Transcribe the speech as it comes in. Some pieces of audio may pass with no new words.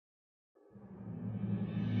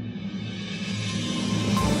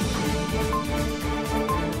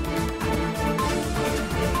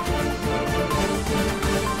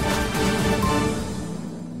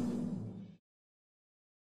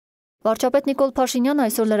Վարչապետ Նիկոլ Փաշինյանը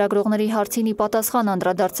այսօր լրագրողների հարցին ի պատասխան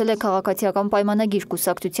անդրադարձել է քաղաքացիական պայմանագիր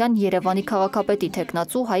կուսակցության Երևանի քաղաքապետի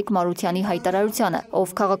թեկնածու Հայկ Մարությանի հայտարարությանը,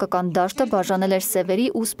 ով քաղաքական դաշտը բաժանել էր սևերի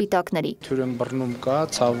ու սպիտակների։ Թյուրեմ բռնում կա,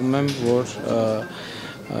 ցավում եմ, որ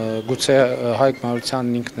գուցե Հայկ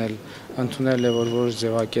Մարությանն ինքն էլ ընդունել է, որ որոշ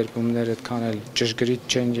ձևակերպումներ այդքան էլ ճշգրիտ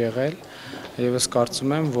չեն եղել, եւ ես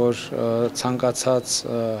կարծում եմ, որ ցանկացած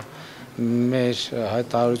մեր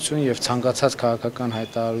հայտարարություն եւ ցանկացած քաղաքական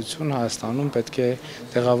հայտարարություն Հայաստանում պետք է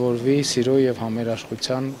տեղավորվի սիրո եւ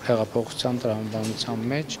համերաշխության հեղափոխության տրամաբանության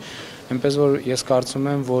մեջ, այնպես որ ես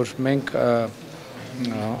կարծում եմ, որ մենք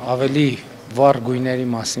ավելի վառ գույների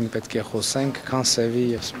մասին պետք է խոսենք, քան սևի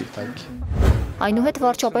եւ սպիտակի։ Այնուհետ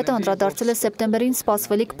վարչապետը անդրադարձել է սեպտեմբերին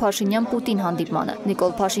սպասվելիք Փաշինյան-Պուտին հանդիպմանը։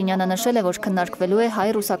 Նիկոլ Փաշինյանը նշել է, որ քննարկվելու է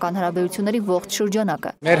հայ-ռուսական հարաբերությունների ողջ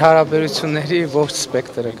շրջանակը։ Մեր հարաբերությունների ողջ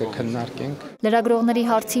սպեկտրը կքննարկենք։ Լրագրողների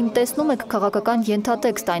հարցին տեսնում եք քաղաքական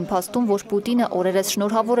ենթատեքստ այն փաստում, որ Պուտինը օրերս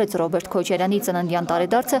շնորհավորեց Ռոբերտ Քոչարյանի ծննդյան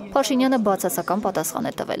տարեդարձը, Փաշինյանը բացասական պատասխան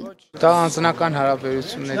է տվել։ Դա անձնական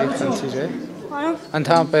հարաբերությունների խնդիր է։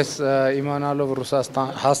 Ընդհանրապես իմանալով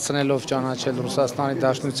հասցնելով ճանաչել Ռուսաստանի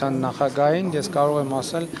Դաշնության նախագահին, ես կարող եմ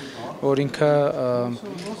ասել, որ ինքը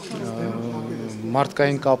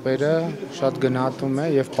մարդկային կապերը շատ գնահատում է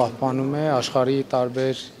եւ պահպանում է աշխարհի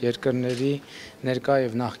տարբեր երկրների ներկա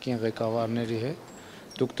եւ նախկին ղեկավարների հետ։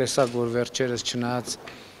 Դուք տեսաք, որ վերջերս չնայած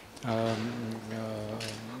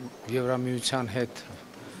Եվրամիության հետ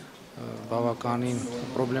բավականին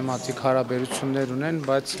պրոբլեմատիկ հարաբերություններ ունեն,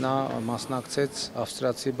 բայց նա մասնակցեց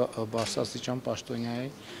ավստրիացի բարձրաստիճան պաշտոնյայի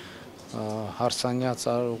հարսանյա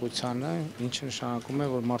ծառայողությանը, ինչը նշանակում է,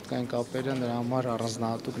 որ մարդկային կապերը նրա համար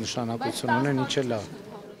առանձնահատուկ նշանակություն ունեն, ինչը լավ։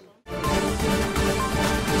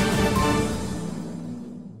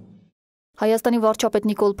 Հայաստանի վարչապետ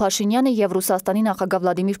Նիկոլ Փաշինյանը եւ Ռուսաստանի նախագահ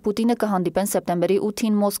Վլադիմիր Պուտինը կհանդիպեն սեպտեմբերի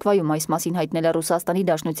 8-ին Մոսկվայում, այս մասին հայտնել է Ռուսաստանի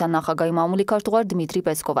Դաշնության նախագահի մամուլի քարտուղար Դմիտրի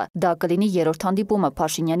Պեսկովը։ Դա կլինի երրորդ հանդիպումը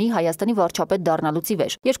Փաշինյանի Հայաստանի վարչապետ դառնալուց ի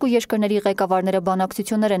վեր։ Երկու երկրների ղեկավարները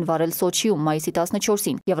բանակցություններ են վարել Սոչիում մայիսի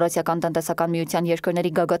 14-ին Եվրասիական տնտեսական միության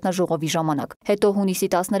երկրների գագաթնաժողովի ժամանակ։ Հետո հունիսի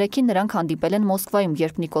 13-ին նրանք հանդիպել են Մոսկվայում,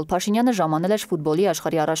 երբ Նիկոլ Փաշինյանը ժամանել էր ֆուտբոլի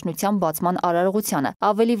աշխարհի առաջնության բացման արարողությանը։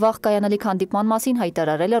 Ավելի վաղ կայանալիք հանդիպման մասին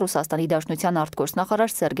հայտարարել է Ռուսաստանի Դաշնության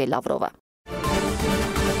արտգործնախարար Սերգեյ Լավրովը։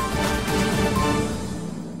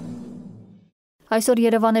 Այսօր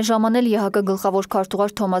Երևան է ժամանել ԵՀԿ գլխավոր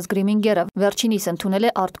քարտուղար Թոմաս Գրիմինգերը, վերջինիս ընդունել է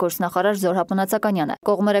արտգործնախարար Զորհա Պնացականյանը։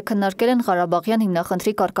 Կողմերը քննարկել են Ղարաբաղյան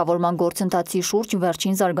հիմնախնդրի կարգավորման գործընթացի շուրջ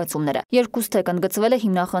վերջին զարգացումները։ Երկուստ է ընդգծվել է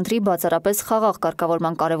հիմնախնդրի բացառապես խաղաղ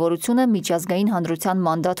կարգավորման կարևորությունը միջազգային հանրության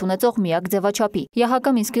մանդատ ունեցող միակ ձևաչափի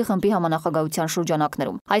ԵՀԿ Մինսկի խմբի համանախագահության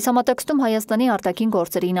շրջանակներում։ Այս համատեքստում Հայաստանի արտաքին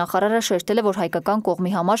գործերի նախարարը շեշտել է, որ հայկական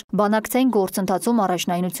կողմի համար բանակցային գործընթացում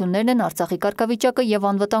առաջնայինություններն են Արցախի կարգավիճակը եւ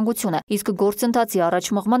անվտանգությունը, իսկ գործընթացի առաջ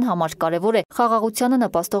մղման համար կարևոր է խաղաղությանը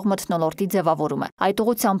նպաստող մթնոլորտի ձևավորումը։ Այդ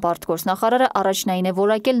ուղղությամբ արտգործնախարարը առաջնային է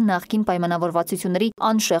որակել նախկին պայմանավորվածությունների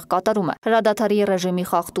անշեղ կատարումը, հրադադարի ռեժիմի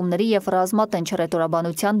խախտումների եւ ռազմատենչ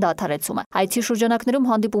հռետորաբանության դադարեցումը։ Այցի շրջանակներում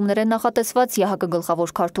հանդիպումներ են նախատեսված ԵՀԿ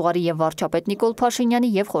գլխավոր քարտուղարի եւ վարչապետ Նիկոլ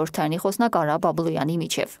Փաշինյանի եւ խորհրդարանի խոսնակ Արա Բաբլոյանի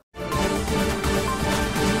միջև։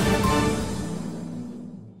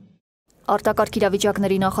 Արտակարգ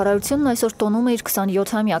իրավիճակների նախարարությունն այսօր տոնում է իր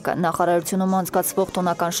 27-ամյակը։ Նախարարությունում անցկացվող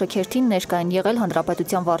տոնական շքերթին ներկա են եղել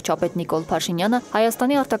հանրապետության վարչապետ Նիկոլ Փաշինյանը,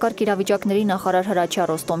 Հայաստանի արտակարգ իրավիճակների նախարար Հրաչյա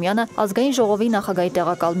Ռոստոմյանը, ազգային ժողովի նախագահի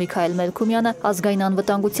տեղակալ Միքայել Մելքումյանը, ազգային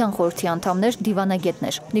անվտանգության խորհրդի անդամներ,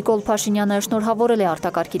 դիվանագետներ։ Նիկոլ Փաշինյանը շնորհավորել է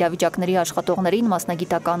արտակարգ իրավիճակների աշխատողներին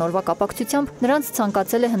մասնագիտական օրվա կապակցությամբ, նրանց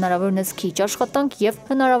ցանկացել է հնարավորինս քիչ աշխատանք եւ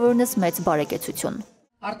հնարավորինս մեծ բարեկեցություն։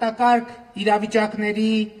 Արտակարգ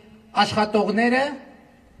իրավիճակների աշխատողները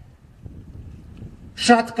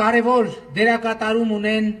շատ կարևոր դերակատարում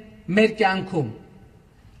ունեն մեր կյանքում։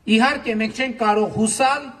 Իհարկե մենք չենք կարող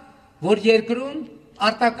հուսալ, որ երկրում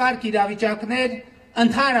արտակարգ իրավիճակներ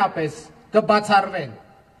ընդհանրապես կբացառվեն,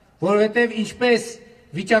 որովհետև ինչպես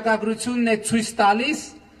վիճակագրությունն է ցույց տալիս,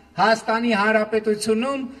 Հայաստանի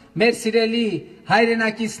Հանրապետությունում մեր սիրելի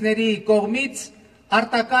հայրենակիցների կողմից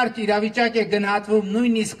արտակարգ իրավիճակ է գնահատվում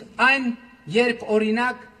նույնիսկ այն, երբ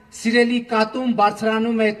օրինակ սիրելի կատուն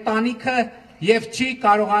բարձրանում է տանիքը եւ չի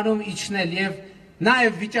կարողանում իջնել եւ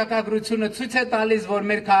նաեւ վիճակագրությունը ցույց է տալիս, որ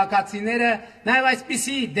մեր քաղաքացիները նաեւ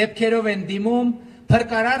այսպիսի դեպքերով են դիմում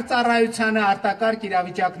փրկարար ծառայությանը, արտակարգ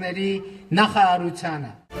իրավիճակների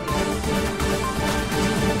նախարարությանը։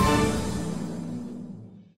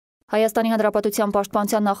 Հայաստանի Հանրապետության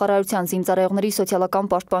Պաշտպանության նախարարության զինծառայողների սոցիալական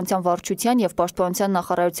պաշտպանության վարչության եւ Պաշտպանության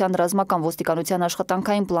նախարարության ռազմական ոստիկանության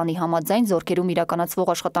աշխատանքային պլանի համաձայն զորքերում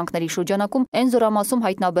իրականացվող աշխատանքների շրջանակում այն զորամասում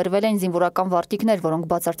հայտնաբերվել են զինվորական վարտիքներ, որոնք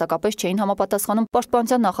բացարձակապես չէին համապատասխանում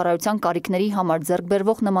Պաշտպանության նախարարության կարիքների համար ձեռք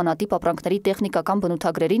բերվող նմանատիպ ապրանքների տեխնիկական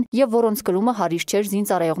բնութագրերին եւ որոնց կրումը հարիշ չէր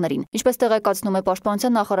զինծառայողներին։ Ինչպես տեղեկացնում է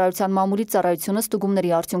Պաշտպանության նախարարության մամուլի ծառայությունը,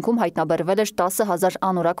 ստուգումների արդյունքում հայտնաբերվել էր 10,000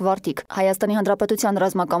 անորակ վարտիք։ Հայաստանի Հանրապետության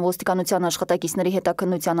ռազմական ոստիկանության աշխատակիցների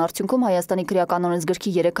հետաքննության արդյունքում Հայաստանի քրեական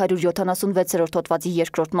օրենսգրքի 376-րդ հոդվածի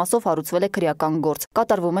 2-րդ մասով հարուցվել է քրեական գործ։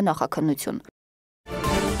 Կատարվում է նախաքննություն։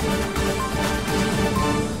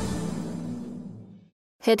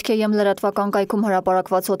 Հետքեյեմ լրատվական կայքում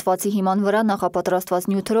հրապարակված հոդվածի հիման վրա նախապատրաստված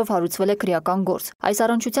նյութերով հարուցվել է քրեական գործ։ Այս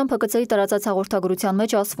առնչությամբ ՀԿՑ-ի տարածած հաղորդագրության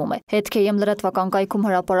մեջ ասվում է. Հետքեյեմ լրատվական կայքում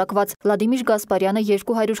հրապարակված Վլադիմիր Գասպարյանը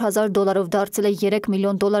 $200,000 դարձել է $3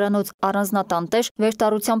 միլիոն առանձնատանտեր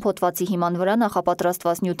վերտարությամբ հոդվածի հիման վրա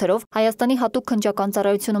նախապատրաստված նյութերով Հայաստանի հատուկ քննչական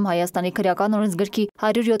ծառայությունում Հայաստանի քրեական օրենսգրքի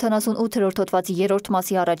 178-րդ հոդվածի 3-րդ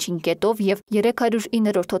մասի առաջին կետով եւ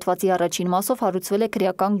 309-րդ հոդվածի առաջին մասով հարուցվել է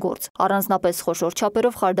քրեական գործ։ Առանձնապես խոշոր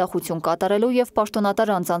չափերով խարդախություն կատարելու եւ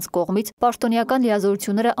պաշտոնատար անձանց կողմից պաշտոնեական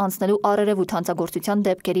լիազորությունները անցնելու առերևույթ հանցագործության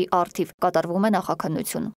դեպքերի առթիվ կատարվում է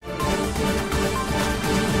նախաքննություն։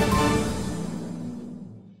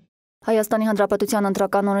 Հայաստանի Հանրապետության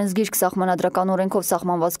ընտրական օրենսգիրք սահմանադրական օրենքով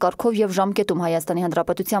սահմանված կարգով եւ ժամկետում Հայաստանի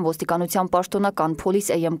Հանրապետության ոստիկանության պաշտոնական փոլիս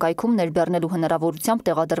AM կայքում ներբեռնելու հնարավորությամբ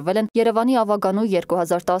տեղադրվել են Երևանի ավագանու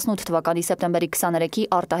 2018 թվականի սեպտեմբերի 23-ի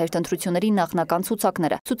արտահերթ ընտրությունների նախնական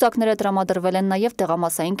ցուցակները։ Ցուցակները տրամադրվել են նաեւ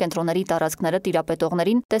տեղամասային կենտրոնների տարածքները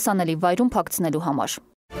տիրապետողներին տեսանելի վայրում փակցնելու համար։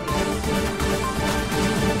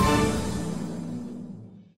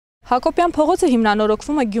 Հակոբյան փողոցը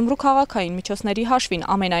հիմնանորոգվում է Գյումրու քաղաքային միջոցների հաշվին,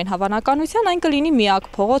 ամենայն հավանականության այն կլինի միակ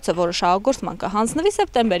փողոցը, որը շահագործման կհանձնվի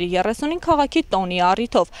սեպտեմբերի 30-ին քաղաքի տոնի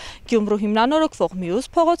առիթով։ Գյումրու հիմնանորոգվող մյուս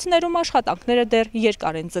փողոցներում աշխատանքները դեռ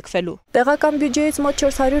երկար են ձգվելու։ Տեղական բյուջեից մոտ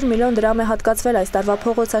 400 միլիոն դրամ է հատկացվել այս տարվա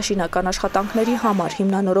փողոցաշինական աշխատանքների համար։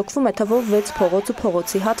 Հիմնանորոգվում է թվով 6 փողոց ու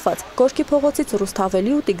փողոցի հատված։ Գորկի փողոցից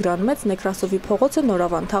Ռուսթավելի ու Տիգրան Մեծ Նեկրասովի փողոցը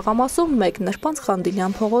Նորավան թաղամասում, 1 նրբանց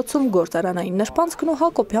Խանդիլյան փողոցում, Գործարանային նրբանցքն ու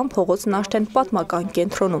Հակոբյան փողոցն Աշտեն պատմական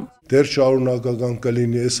կենտրոնում։ Դեռ շարունակական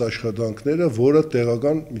կլինի այս աշխատանքները, որը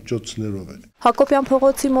տեղական միջոցներով են։ Հակոբյան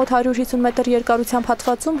փողոցի մոտ 150 մետր երկարությամբ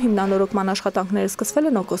հատվածում հիմնանորոգման աշխատանքները սկսվել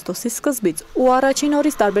են օգոստոսի սկզբից, ու առաջին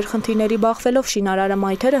օրից տարբեր խնդիրների բախվելով շինարարը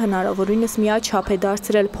մայթերը հնարավորինս միաչափ է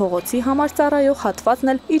դարձրել փողոցի համար ծառայող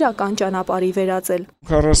հատվածն էլ իրական ճանապարհի վերածել։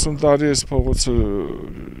 40 տարի այս փողոցը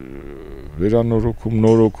վերանորոգում,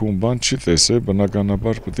 նորոգում, բան չի տեսել,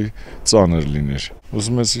 բնականաբար պետք է ծանր լիներ։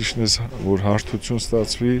 Ուզում ես իջնես, որ հարթություն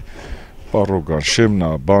ստացվի, պարոգան, շեմնա,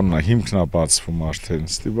 բաննա, հիմքնա բացվում արդեն,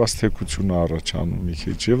 ստիպված թեքությունը առաջանում մի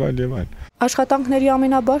քիչ եւ այլ։ Աշխատանքների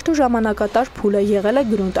ամենաբարդ ու ժամանակատար փուլը եղել է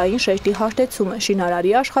գրունտային շերտի հաշտեցումը։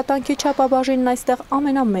 Շինարարի աշխատանքի չափաբաժինն այստեղ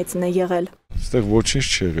ամենամեծն է եղել։ Այստեղ ոչինչ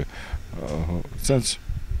չեղել։ Սենց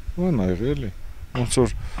բան ա եղել է։ Ոնց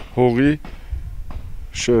որ հողի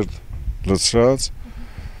շերտ լցրած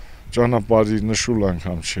ճանապարհի նշուլ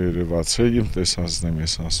անգամ չերևաց, իմ տեսածն եմ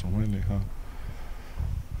ես ասում էլի, հա։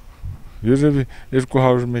 Երևի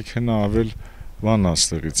 200 մեքենա ավել բան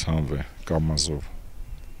աստեղից հանվե կամազով։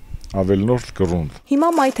 Ավելնորդ գրունտ։ Հիմա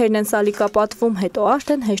մայթերն են սալիկապատվում, հետո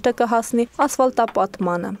Աշտեն հեշտը կհասնի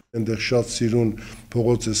ասֆալտապատմանը։ Այնտեղ շատ սիրուն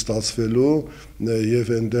փողոց է ստացվելու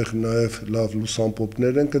եւ այնտեղ նաեւ լավ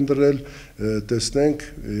լուսամփոփներ են ընտրել, տեսնենք,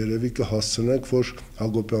 երևի կհասցնենք, որ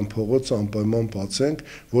Հակոբյան փողոցը անպայման բացենք,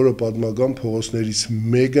 որը պատմական փողոցներից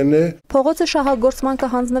մեկն է։ Փողոցը շահագործման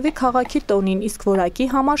կհանձնվի քաղաքի տոնին, իսկ որակի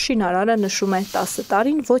համար շինարարը նշում է 10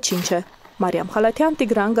 տարին ոչինչ է։ Մարիամ Խալաթյան,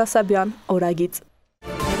 Տիգրան Գասաբյան, Օրագիծ։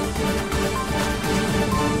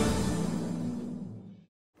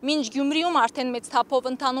 Մինչ Գյումրիում արդեն մեծ թափով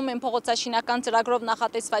ընթանում են փողոցաշինական ծրագրով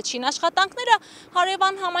նախատեսված շինաշխատանքները,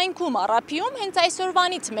 հարևան համայնքում Առափիում հենց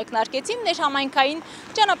այսօրվանից մեկնարկեցին ներհամայնքային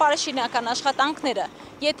ճանապարհաշինական աշխատանքները։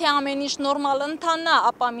 Եթե ամեն ինչ նորմալ ընթանա,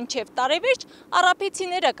 ապա մինչև տարեվերջ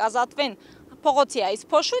առափեցիները կազատվեն փողոցի այս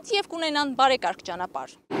փոշուց եւ կունենան բարեկարգ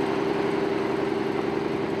ճանապարհ։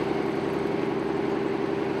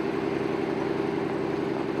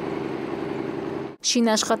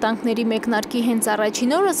 Շինաշխատանքների մեկնարկի հենց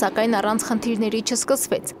առաջին օրը, սակայն առանց խնդիրների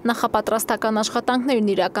չսկսվեց։ Նախապատրաստական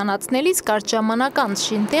աշխատանքներն իրականացնելիս կարճ ժամանակ անց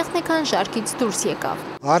շինտեխնիկան շարքից դուրս եկավ։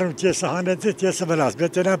 Արում կեսը հանեցի, կեսը վնաս,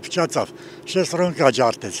 բետոնը փչացավ, շեստրոնկա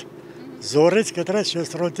ջարդեց։ Զորից կտրեց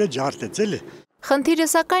շեստրոնկա ջարդեց, էլի։ Խնդիրը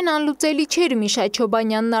սակայն անլուծելի չէր Միշա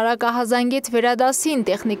Չոբանյանն արագահազանգեց վերադասին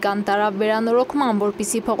տեխնիկան տարավ վերանորոգման,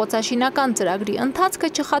 որպիսի փողոցաշինական ծրագրի ընթացքը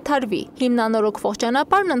չխաթարվի։ Հիմնանորոգվող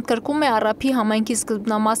ճանապարհն ընդգրկում է Առափի համայնքի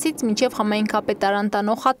սկզբնամասից մինչև համայնքապետարան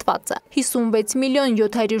տանող հատվածը։ 56 միլիոն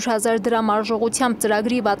 700 հազար դրամ արժողությամբ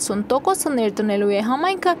ծրագրի 60%-ը ներդնելու է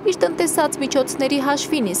համայնքը իր տնտեսած միջոցների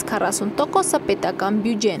հաշվին, իսկ 40%-ը պետական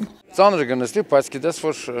բյուջեն։ Ծանր կնստի, բայց գիտես,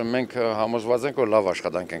 որ մենք համոզված ենք, որ լավ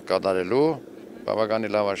աշխատանք ենք կատարելու,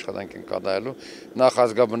 բավականին լավ աշխատանք ենք կատարելու, նախ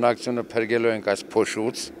ազգաբնակչությունը փրկելու ենք այս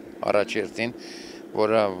փոշուց առաջերտին,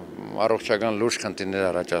 որը առողջական լուրջ խնդիրներ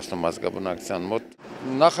առաջացնում ազգաբնակչության մոտ։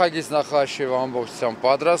 Նախագիծ նախաշիվը ամբողջությամբ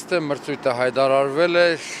պատրաստ է, մրցույթը հայտարարվել է,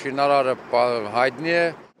 շինարարը հայտնի է։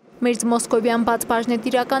 Մերձ Մոսկովյան բաց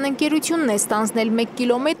բաժնետիրական ընկերությունն է ստանձնել 1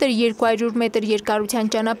 կիլոմետր 200 մետր երկարության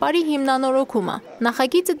ճանապարհի հիմնանորոգումը։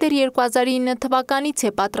 Նախագիծը դեռ 2009 թվականից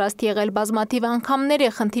է պատրաստ եղել, բազմաթիվ անգամներ է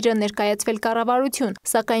խնդիրը ներկայացվել կառավարություն,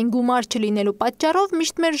 սակայն գումար չլինելու պատճառով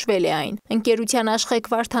միշտ մերժվել է այն։ Ընկերության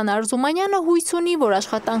աշխեք Վարդան Արզումանյանը հույս ունի, որ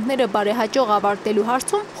աշխատանքները բարեհաջող ավարտելու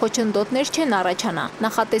հարցում խոչընդոտներ չեն առաջանա։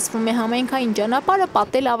 Նախատեսվում է համայնքային ճանապարհը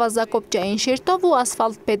պատել ավազակոպճային շերտով ու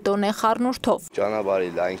ասֆալտ-բետոնե խառնուրդով։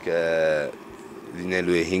 Ճանապարհի լայնք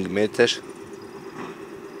լինելու է 5 մետր,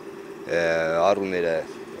 առուները,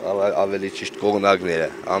 ավելի ճիշտ կողմնակները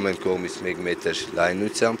ամեն կողմից 1 մետր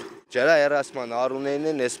լայնությամբ։ Ջրահեռացման առուներն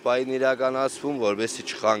են այս պահին իրականացվում, որպեսզի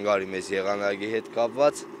չխանգարի մեզ եղանակի հետ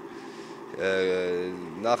կապված,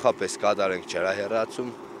 նախապես կատարենք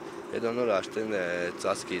ջրահեռացում, հետո նոր արդեն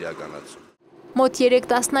ծածկի իրականացում։ Մոտ 3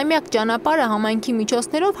 տասնամյակ ճանապարհը համայնքի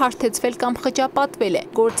միջոցներով հարթեցվել կամ խճապատվել է։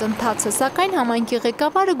 Գործընթացը սակայն համայնքի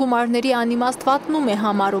ղեկավարը գումարների անիմաստ վատնում է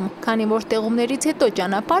համարում, քանի որ տեղումներից հետո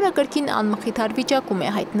ճանապարհը կրկին անմխիթար վիճակում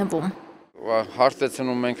է հայտնվում։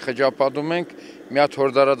 Հարթեցնում ենք, խճապատում ենք, մի հատ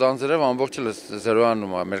հորդարադանձերով ամբողջը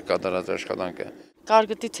զրոյանում է մեր կատարած աշխատանքը։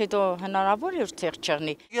 Կարգտից հետո հնարավոր է թեղ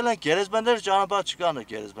չեղնի։ Եկել են գերեզմանները ճանապարհ չկան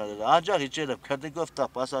գերեզմանները։ Անջախ իջել եմ քրտիկով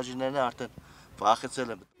տա պասաժիրներն արդեն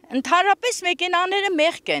վախեցել եմ։ Ընդհանրապես մեքենաները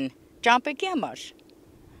մեղք են, ճամպեքի համար։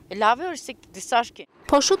 Լավ է որ դիսարկեն։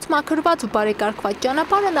 Փոշուց մաքրված ու բարեկարգված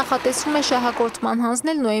ճանապարհը նախատեսվում է շահագործման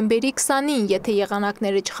հանձնել նոյեմբերի 20-ին, եթե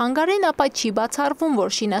եղանակները չխանգարեն, ապա չի բացառվում,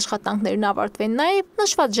 որ շինաշխատանքներն ավարտվեն նաև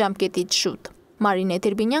նշված ժամկետից շուտ։ Մարինե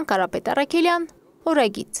Տերբինյան, Կարապետ Առաքելյան,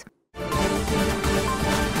 Օրագիծ։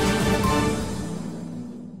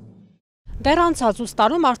 Դեռ անցած ուս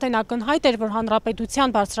տարում արդեն ակնհայտ էր, որ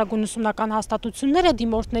հանրապետության բարձրագույն ուսումնական հաստատությունները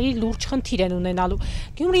դիմորդների լուրջ խնդիր են ունենալու։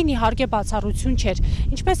 Գյումրին իհարկե բացառություն չէր,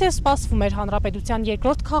 ինչպես է սպասվում էր հանրապետության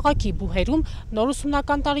երկրորդ քաղաքի Բուհերում, նոր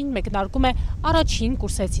ուսումնական տարին մեկնարկում է առաջին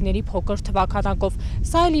կուրսեցիների փոքր թվաքանակով։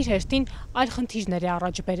 Սա էլ իր հերթին այլ խնդիրներ է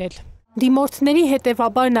առաջ բերել։ Դիմորդների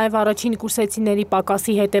հետևաբար նաև առաջին կուրսեցիների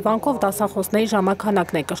պակասի հետևանքով դասախոսների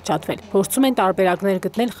ժամանականակն է կրճատվել։ Փորձում են տարբերակներ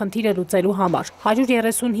գտնել խնդիրը լուծելու համար։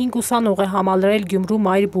 135 ուսանող է համալրել Գյումրու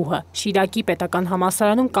Մայր Բուհը։ Շիրակի պետական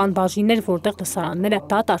համալսարանում կան բաժիններ, որտեղ լսարանները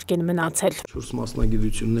դատարկ են մնացել։ 4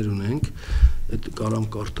 մասնագիտություններ ունենք, այդ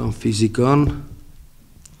կարամ կարդամ ֆիզիկան,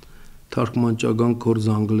 թարգմանչական գործ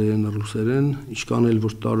անգլերեն, ռուսերեն, ինչքան էլ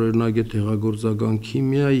որ տարօրինակ է տեղագործական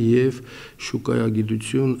քիմիա եւ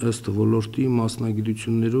շուկայագիտություն ըստ ոլորտի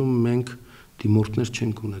մասնագիտություններում մենք դիմորդներ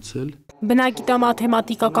չենք ունեցել։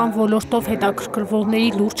 Բնագիտամաթեմատիկական ոլորտով հետաքրքրվողների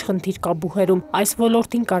լուրջ խնդիր կա Բուհերում։ Այս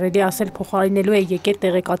ոլորտին կարելի ասել փոխարինելու է եկել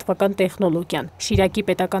տեղեկատվական տեխնոլոգիան։ Շիրակի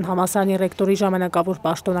պետական համալսարանի ռեկտորի ժամանակավոր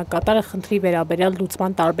պաշտոնակատարը խնդրի վերաբերյալ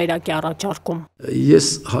լուծման տարբերակ է առաջարկում։ Ես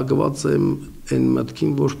հակված եմ այն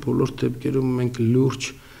մտքին, որ բոլոր դեպքերում մենք լուրջ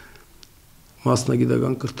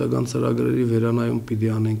մասնագիտական կրթական ծրագրերի վերանայում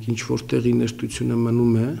պիտի անենք, ինչ որտեղ իներտությունը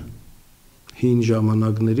մնում է հին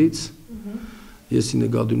ժամանակներից։ Ես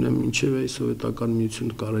նկատի ունեմ ինչև է սովետական միություն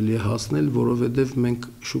կարելի է հասնել, որովհետև մենք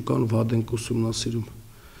շուկան վատ ենք ուսումնասիրում։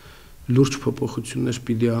 Լուրջ փոփոխություններ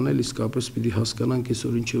պիտի անել, իսկապես պիտի հասկանանք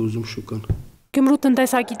այսօր ինչ է ուզում շուկան։ Գյումրու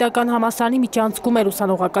տնտեսագիտական համալսարանի միջանցքում էր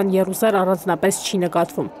ուսանողական եռուսեր առանձնապես չի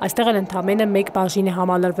նկատվում։ Այստեղ էլ ընդամենը 1 բաժին է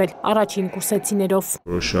համալրվել առաջին կուրսեցիներով։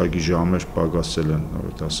 Որոշակի ժամեր պակասել են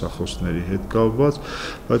դասախոսների հետ կապված,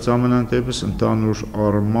 բայց ամենայնտեպս ընդհանուր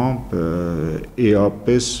առմամբ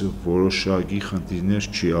էապես որոշակի խնդիրներ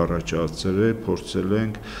չի առաջացրել, փորձել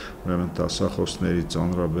ենք ուրեմն դասախոսների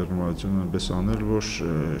ծանրաբեռնվածությունը այնպես անել, որ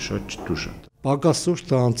շատ չդուժ են։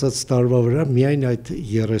 Պակասուրտը անցած տարվա վրա միայն այդ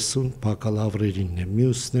 30 բակալավրերինն է։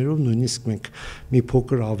 Մյուսներով նույնիսկ մենք մի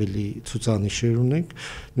փոքր ավելի ցուցանիշեր ունենք,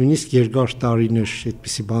 նույնիսկ երկար տարիներ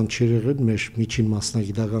այդպիսի բան չէր եղել, մեր միջին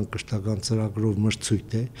մասնագիտական կրթական ծրագրով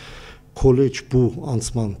մրցույթ է, քոլեջ բու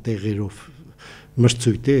անցման տեղերով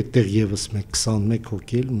մրցույթ է, այդտեղ եւս մենք 21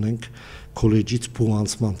 հոգի ունենք քոլեջից բու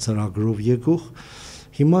անցման ծրագրով եկող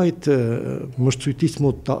Հիմա այդ մրցույթից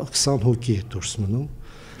մոտ 20 հոգի է դուրս մնում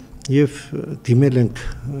եւ դիմել ենք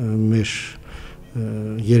մեր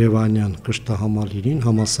Երևանյան կրթահամալիրին,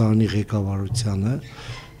 համալսարանի ղեկավարությանը,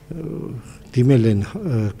 դիմել են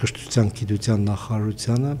կրթության գիտության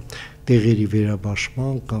նախարարությանը տեղերի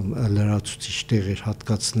վերաբաշխման կամ լրացուցիչ տեղեր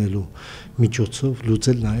հատկացնելու միջոցով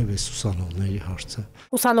լուծել նաև այս ուսանողների հարցը։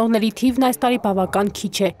 Ուսանողների թիվն այս տարի բավական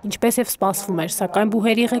քիչ է, ինչպես եւ սպասվում էր, սակայն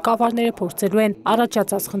բուհերի ղեկավարները փորձելու են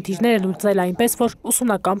առաջացած խնդիրները լուծել այնպես, որ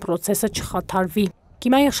ուսումնական process-ը չխաթարվի։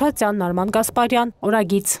 Կիմա Եղշացյան, Նարման Գասպարյան,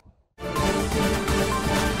 Օրագիծ։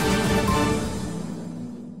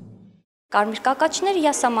 Կարմիր կակաչներ,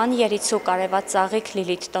 յասաման, երիցու, կարևած ծաղիկ,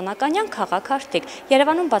 Լիլիթ Տոնականյան, քաղաքարտիկ։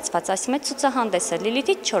 Երևանում բացված այս մեծ ցուցահանդեսը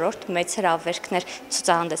Լիլիթի 4-րդ մեծ հրավերքն էր։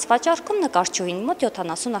 Ցուցահանդես վաճառքում նկարչուհին մոտ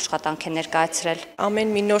 70 աշխատանք է ներկայացրել։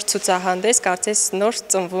 Ամեն մի նոր ցուցահանդես կարծես նոր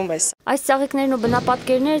ծնվում ես։ Այս ծաղիկներն ու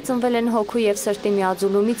բնապատկերները ծնվել են հոգու եւ սրտի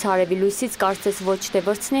միաձուլումից, արևի լույսից կարծես ոչ թե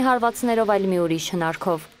վրձնի հարվածներով, այլ մի ուրիշ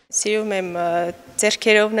հնարքով։ Սիրում եմ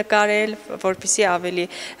ձեռքերով նկարել, որպեսզի ավելի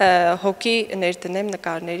հոգի ներդնեմ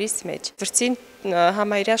նկարներիս մեջ։ Վրձին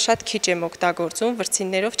համարյա շատ քիչ եմ օգտագործում,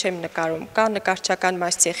 վրձիններով չեմ նկարում։ Կա նկարչական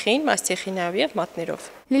մաստիխին եւ մատներով։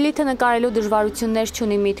 Լիլիթը նկարելու դժվարություններ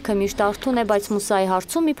չունի, միտքը միշտ արթուն է, բայց մուսայի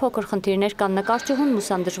հարցում մի փոքր խնդիրներ կան, նկարչուհուն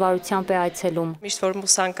մուսան դժվարությամբ է այցելում։ Միշտ որ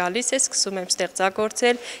մուսան գալիս է, սկսում եմ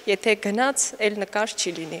ստեղծագործել, եթե գնաց, էլ նկար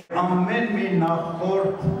չի լինի։ Ամեն մի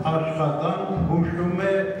նախորդ աշխատանք հուշում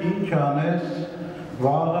է ինչ անես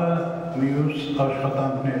վաղը մյուս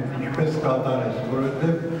աշխատանքներ, ինչպես կատարես,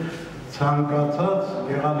 որովհետև ցանկացած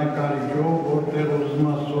գեղանկարիչով, որտեղ ուզում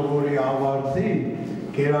է սովորի ավարտի,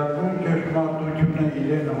 գերակրում ճշմարտությունը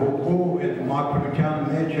իրեն հոգու այդ մաքրության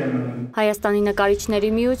մեջ է մնում։ Հայաստանի նկարիչների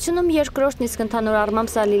միությունում երկրորդն, իսկ ընդհանուր առմամբ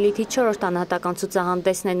սա Լիլիթի 4-րդ անհատական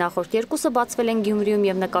ցուցահանդեսն է, նախորդ երկուսը բացվել են Գյումրիում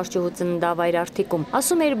եւ նկարչուհու ծննդավայր Արթիկում։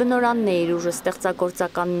 Ասում է իր բնորանն է, իր ուժը,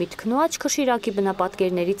 ստեղծագործական միտքն ու աչքը Շիրակի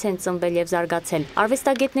բնապատկերներից են ծնվել եւ զարգացել։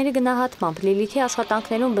 Արվեստագետների գնահատմամբ Լիլիթի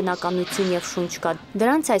աշխատանքներում բնականություն եւ շունչ կա։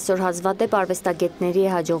 Դրանց այսօր հազվադեպ արվեստագետների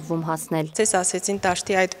է հաջողվում հասնել։ Ձեզ ասեցին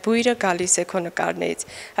տաշտի այդ բույրը գալիս է քո նկարներից,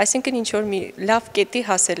 այսինքն ինչ որ մի լավ կետի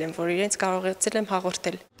հասել եմ, որ իրենց կարողացել եմ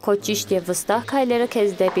հաղորդել։ Քո ճիշտ եւ վստահ քայլերը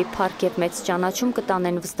քեզ դեպի փառք եւ մեծ ճանաչում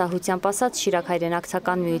կտանեն, վստահությամբ ասաց Շիրակ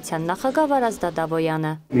հայրենակցական միության նախագահ Վարազ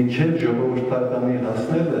Դադավոյանը։ Մինչև ժողովրդականի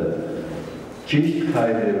հասնելը ճիշտ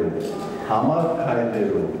քայլերով, համառ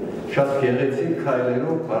քայլերով, շատ գեղեցիկ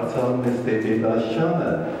քայլերով բարձրանում ես դեպի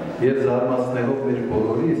դաշճանը եւ զարմացնելով մեր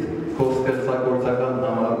բոլորիս քո ստեղծագործական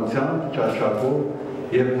համառությամբ,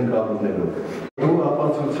 ճաշակով եւ ընկալումներով։ Դու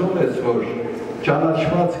ապացուցում ես, որ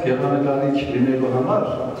ճանաչված գեղանկարիչ լինելու համար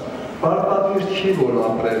պարտադիր չի, որ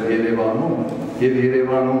ապրել Երևանում եւ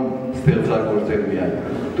Երևանում ստեղծագործել միայն։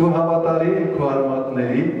 Դու հավատարի քո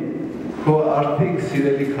արմատների, քո արդիկ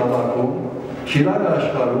սիրելի քաղաքում, Շիրակ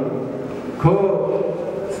աշխարհում, քո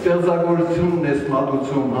ստեղծագործությունն ես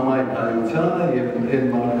մատուցում համայն հայությանը եւ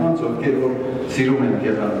այն մարդկանց, ովքեր որ սիրում են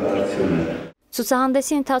գեղանկարչությունը։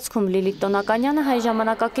 Ցուցահանդեսի ընթացքում Լիլիթ Տոնականյանը հայ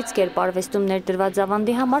ժամանակակից կերպ արվեստում ներդրված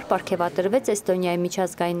ավանդի համար պարգևատրվեց Էստոնիայի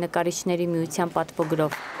միջազգային նկարիչների միության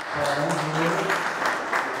պատվոգրով։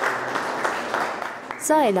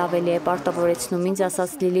 Սա էլ ավելի է պարտավորեցնում ինձ,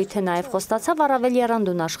 ասաց Լիլիթը, նաև խոստացավ առավել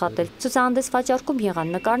եռանդուն աշխատել։ Ցուցահանդես վաճառքում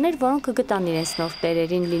եղան նկարներ, որոնք կգտան իրենց նոր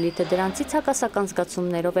տերերին, Լիլիթը դրանցից հակասական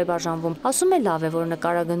զգացումներով է բաժանվում։ Ասում է լավ է, որ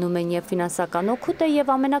նկարը գնում են եւ ֆինանսական օգուտ է եւ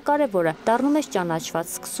ամենակարևորը, դառնում ես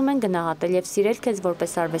ճանաչված, սկսում են գնահատել եւ սիրել քեզ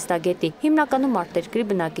որպես արվեստագետի։ Հիմնականում արտերկրի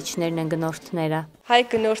բնակիչներն են գնորդները։ Հայ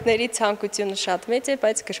գնորդների ցանկությունը շատ մեծ է,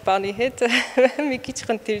 բայց գրպանի հետ մի քիչ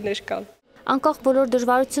խնդիրներ կան։ Անկախ բոլոր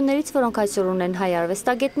դժվարություններից, որոնք այսօր ունեն հայ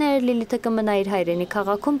արվեստագետները, Լիլիթը կմնա իր հայրենի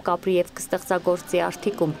քաղաքում, կապրի եւ կստեղծագործի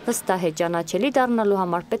Արթիկում։ Վստահ է, ճանաչելի դառնալու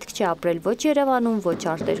համար պետք չէ ապրել ոչ Երևանում, ոչ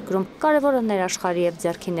արտերկրում։ Կարևորը ներաշխարհի եւ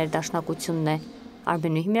ձեռքի ներդաշնակությունն է։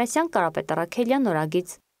 Արմեն Հիմյասյան, Կարապետ Առաքելյան,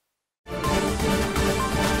 Օրագիծ։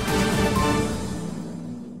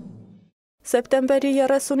 Սեպտեմբերի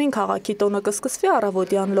 30-ին քաղաքի տոնը կսկսվի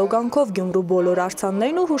առավոտյան լոգանքով, Գյումրու բոլոր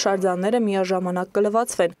արձաններն ու հուշարձանները միաժամանակ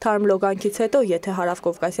կլվացվեն։ Թարմ լոգանքից հետո, եթե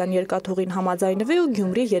Հարավկովկասյան երկաթուղին համաձայնվի ու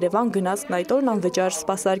Գյումրի-Երևան գնացքն այդ օրն անվճար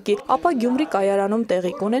սպասարկի, ապա Գյումրի կայարանում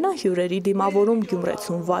տեղի կունենա հյուրերի դիմավորում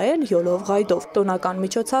Գյումրեցուն վայել յոլով ղայդով։ Տոնական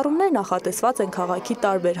միջոցառումներ նախատեսված են քաղաքի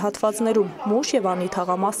տարբեր հատվածներում՝ Մուշ եւ Անի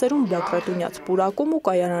թաղամասերում, Բակրատունյաց պուրակում ու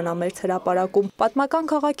Կայանանամերձ հրապարակում։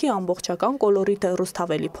 Պատմական քաղաքի ամբողջական կոլորիտը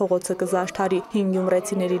Ռուսթավելի փողոցը կզարթի։ 5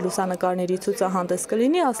 գյումրեցիների լուսանկարների ցուցահանդես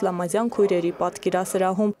կլինի Ասլամազյան քույրերի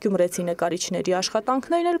պատկերասրահում։ Գյումրեցի նկարիչների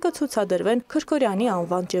աշխատանքներն էլ կցուցադրվեն Քրքորյանի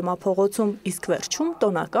անվան ճեմափողոցում, իսկ վերջում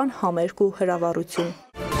տոնական համերգ ու հրավառություն։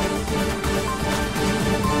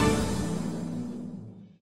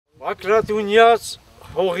 Բակրատունյաց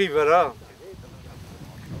հողի վրա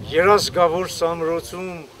երազգավոր սամրոցում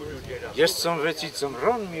ես ծնվեցի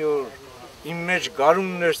ծմրան մի օր, իմ մեջ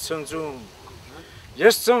գարուններ ցնծում,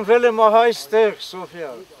 ես ծնվել եմ ահա այստեղ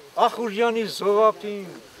Սոֆիա, Ախուրյանի զովապին,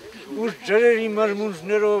 ուր ջրերի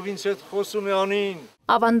մրմունջներով ինձ հետ խոսում է անին,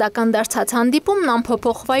 Ավանդական դարձած հանդիպումն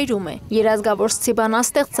անփոփոխ վայրում է։ Երազգավոր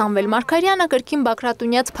սցիբանաստեղծ Սամվել Մարգարյանը կրկին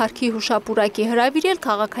Բակրատունյաց парքի հուշապուրակի հրավիրել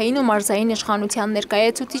քաղաքային ու մարզային իշխանության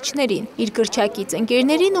ներկայացուցիչներին, իր գրչակից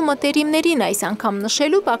ընկերներին ու մտերիմներին այս անգամ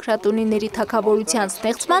նշելու Բակրատունիների թագավորության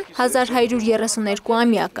ստեղծման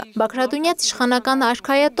 1132-ամյակը։ Բակրատունյաց իշխանական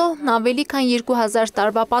արքայատոհն ավելի քան 2000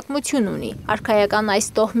 տարվա պատմություն ունի։ Արքայական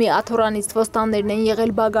այս տոհմի աթոռանից ոստաններն են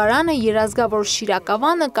եղել Բագարանը, Երազգավոր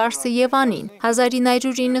Շիրակավանը, Կարսը եւ Անին։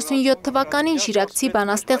 1997 թվականին շիրակցի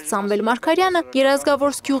բանաստեղծ Սամվել Մարգարյանը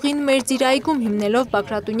Երազգավոր Գյուղին Մերձիր այգում հիմնելով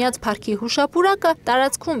Բակրատունյաց парքի հուշապուրակը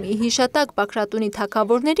տարածքում ի հիշատակ Բակրատունի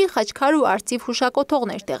թագավորների խաչքար ու արծիվ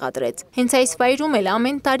հուշակոթողներ տեղադրեց։ Հենց այս վայրում էլ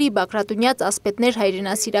ամեն տարի Բակրատունյաց ասպետներ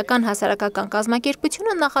հայրենասիրական հասարակական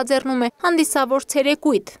կազմակերպությունը նախաձեռնում է հանդիսավոր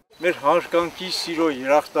ցերեկույթ։ Մեր հարգանքի սիրո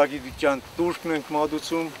երախտագիտության տուրքն ենք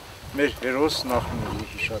մատուցում մեր հերոս նախնիների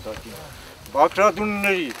հիշատակին։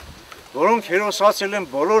 Բակրատունիների, որոնք հերոսացել են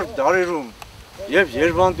բոլոր դարերում եւ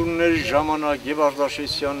Երվանդունների ժամանակ եւ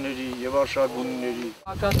Արտաշեսյանների եւ Արշակունիների։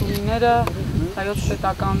 Բակրատունիները հայոց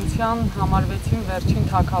պետականության համարվեցին վերջին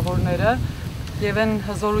թագավորները եւ այն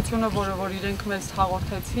հզորությունը, որ իրենք մեզ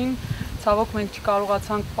հաղորդեցին, ցավոք մենք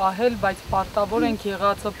չկարողացանք պահել, բայց պարտավոր ենք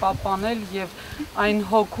եղածը պահպանել եւ այն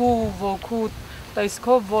հոգու ու ոգու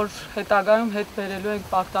տեսքով, որ հետագայում հետ բերելու ենք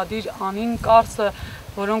պարտադիր Անին, Կարսը,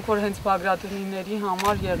 որոնք որ հենց Բակրատունիների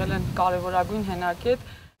համար եղել են կարևորագույն հենակետ։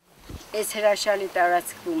 Այս հրաշալի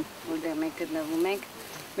տարածքում, որտեղ մենք գտնվում ենք,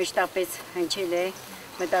 մշտապես հնչել է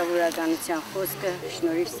մտավորականության խոսքը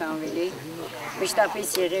շնորհիվ Սամվելի,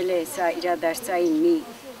 մշտապես եղել է սա իրադարձային մի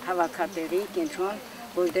հավաքատեղի կենտրոն,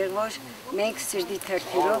 որտեղ որ մենք սրտի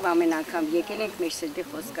թրթուրով ամեն անգամ եկել ենք մեր սրտի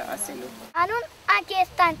խոսքը ասելու։ Անուն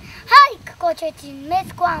Ակեստան, հայք կոչեցին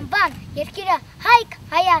մեծ քո անվան, երկիրը հայք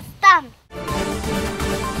Հայաստան։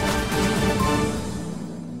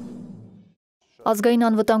 Ազգային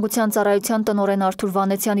անվտանգության ծառայության տնօրեն Արթուր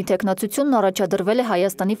Վանեցյանի թեկնածությունն առաջադրվել է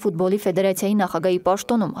Հայաստանի ֆուտբոլի ֆեդերացիայի նախագահի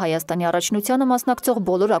պաշտոնում Հայաստանի առաջնությանը մասնակցող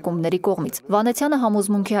բոլոր ակումբների կողմից։ Վանեցյանը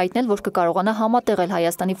համոզմունք է հայտնել, որ կկարողանա համատեղել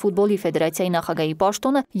Հայաստանի ֆուտբոլի ֆեդերացիայի նախագահի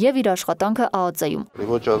պաշտոնը եւ իր աշխատանքը ԱԱԾ-ում։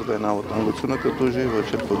 Ոչ ազգային անվտանգությունը կտուժի, ոչ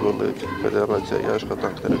էլ ֆուտբոլի ֆեդերացիայի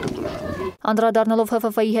աշխատանքները կտուժի։ Անդրադառնալով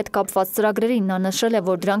ՀՖՖ-ի հետ կապված ծրագրերին, նա նշել է,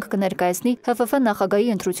 որ դրանք կներկայացնի ՀՖՖ նախագահի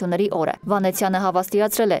ընտրությունների օրը։ Վանեցյանը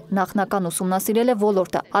հավաստիացրել է, նախնական ուսումնասիրել է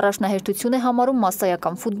ոլորտը, առաջնահերթություն է համարում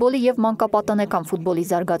մասսայական ֆուտբոլի եւ մանկապատանեկան ֆուտբոլի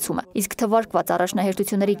զարգացումը, իսկ թվարկված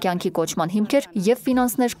առաջնահերթությունների կյանքի կոչման հիմքեր եւ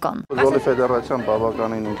ֆինանսներ կան։ Ֆուտբոլի ֆեդերացիան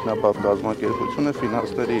բավականին ինքնաբավ կազմակերպություն է,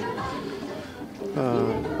 ֆինանսների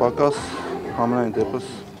պակաս համենայն դեպս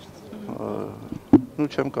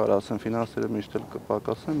չեմ կարող ասեմ, ֆինանսները միշտ էլ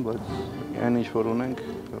կպակասեն, բայց այն ինչ որ ունենք,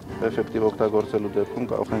 էֆեկտիվ օգտագործելու դեպքում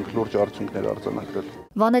կարող ենք լուրջ արդյունքներ արձանագրել։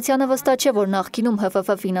 Վանեցյանը վստահ չէ, որ նախկինում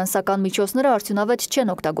ՀՖՖ ֆինանսական միջոցները արդյունավետ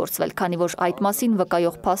չեն օգտագործվել, քանի որ այդ մասին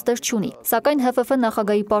վկայող փաստեր չունի։ Սակայն ՀՖՖ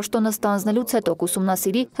նախագահի պաշտոնը ստանձնելուց հետո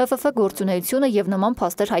կուսումնասիրի ՀՖՖ գործունեությունը եւ նման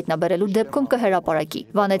փաստեր հայտնաբերելու դեպքում կհրապարակի։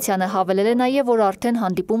 Վանեցյանը հավելել է նաեւ, որ արդեն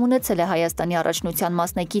հանդիպում ունեցել է Հայաստանի առաջնության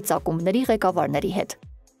մասնակից ակումբների ղեկավարների հետ։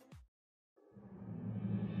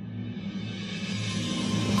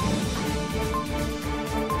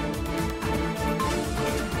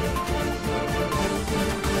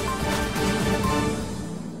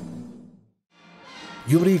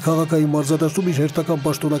 Գյումրիի քաղաքային մարզադաշտում իր հերթական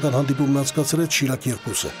պաշտոնական հանդիպումն անցկացրեց Շիրակ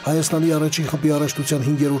 2-ը։ Հայաստանի առաջին խմբի առաջնության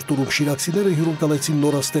 5-րդ տուրում շիրակցիները հյուրում կալեցին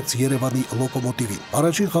նորաստեղծ Երևանի Լոկոմոտիվին։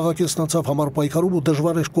 Առաջին խաղակեսն անցավ համառ պայքարում ու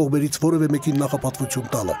դժվար էր կողմերից որևէ մեկին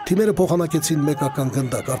նախապատվություն տալը։ Թիմերը փոխանակեցին մեկական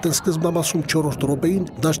գնդակ։ Արդեն սկզբնամասում 4-րդ րոպեին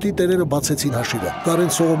դաշտի տերերը բացեցին հաշիվը։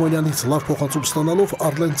 Կարեն Սողոմոնյանից լավ փոխանցում ստանալով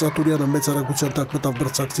Արլեն Ծատուրյանը մեծ արագության տակ մտավ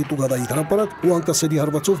բրցակցի Տուգանայի հրապարակ ու անկասերի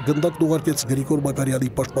հարվածով գնդակն ուղարկեց Գրիգոր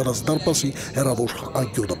Մակարյանի պաշտպանած դարպասի հեռավոր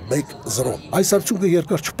անկյունը 1-0։ Այս արդյունքը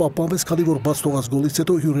երկար չպահպանվեց, քանի որ բաց թողած գոլից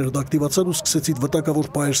հետո հյուրերն ակտիվացան ու սկսեցին վտակավոր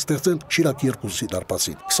պայեր ստեղծել Շիրակ 2-ի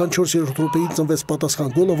դարպասին։ 24-րդ րոպեին ծնվեց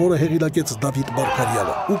պատասխան գոլը, որը հեղինակեց Դավիթ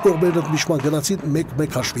Մարգարյանը։ Ու կողմերն ընդմիջման գնացին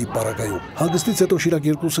 1-1 հաշվի պարագայում։ Հանգստից հետո Շիրակ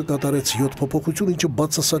 2-ը կատարեց 7 փոփոխություն, ինչը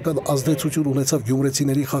բացասական ազդեցություն ունեցավ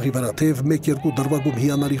գյումրեցիների խաղի վրա։ Թեև 1-2 դրվագում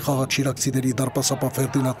հիանալի խաղաց շիրակցիների դարպասապահ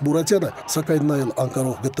Ֆերդինանդ Մուրադյանը, սակայն նա էլ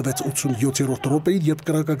անկարող գտնվեց 87-րդ րոպեին, երբ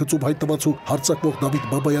կրակագծում հայտնված ու հարձակվող Դավիթ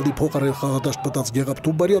Բաբայանի փոխարեն խաղադաշտ մտած Գեղամ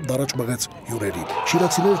Թումբարյանն առաջ մղեց հյուրերին։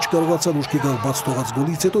 Շիրակցիները չկարողացան ուշքի գալ բաց թողած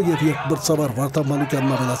գոլից հետո եւ երբ մրցավար Վարդան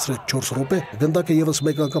Մանուկյանն ավելացրեց 4 րոպե, գնդակը եւս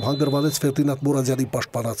մեկ անգամ հանգրվանեց Ֆերդինանդ Մուրադյանի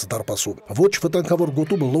պաշտպանած դարպասում։ Ոչ վտանգավոր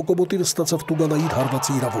գոտում Լոկոմոտիվը ստացավ Տուգանային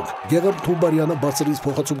հարվածի իրավունք։ Գեղամ Թումբարյանը բացրից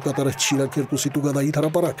փոխացում կատարեց Շիրակ 2-ի Տուգանային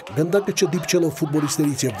հրապարակ։ Գնդակը չդիպչելով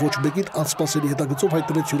ֆուտբոլիստերից եւ ոչ մեկին անսպասելի հետագծով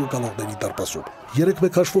հայտնվեց հյուրընկալողների դարպասում։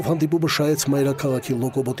 3-1 հաշվով հանդիպումը շահեց մայրաքաղաքի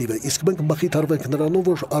Լոկոմոտիվը, իսկ մենք մխիթարվենք նրանով,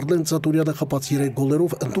 որ Արլեն Ծատուրյանը խփած 3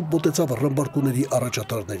 գոլերով ընդդուք մոտեցավ ռմբարկուների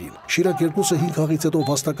առաջատարներին։ Շիրակ 2-ը 5 խաղից հետո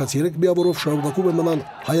վաստակած 3 միավորով շարունակում է մնալ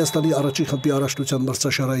Հայաստանի առաջին խմբի առաջնության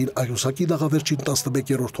մրցաշարային աղյուսակի նախավերջին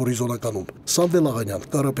 11-րդ հորիզոնականում։ Սամվել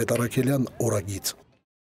Աղանյան, Կարապետ Արաքելյան, Օրագիծ։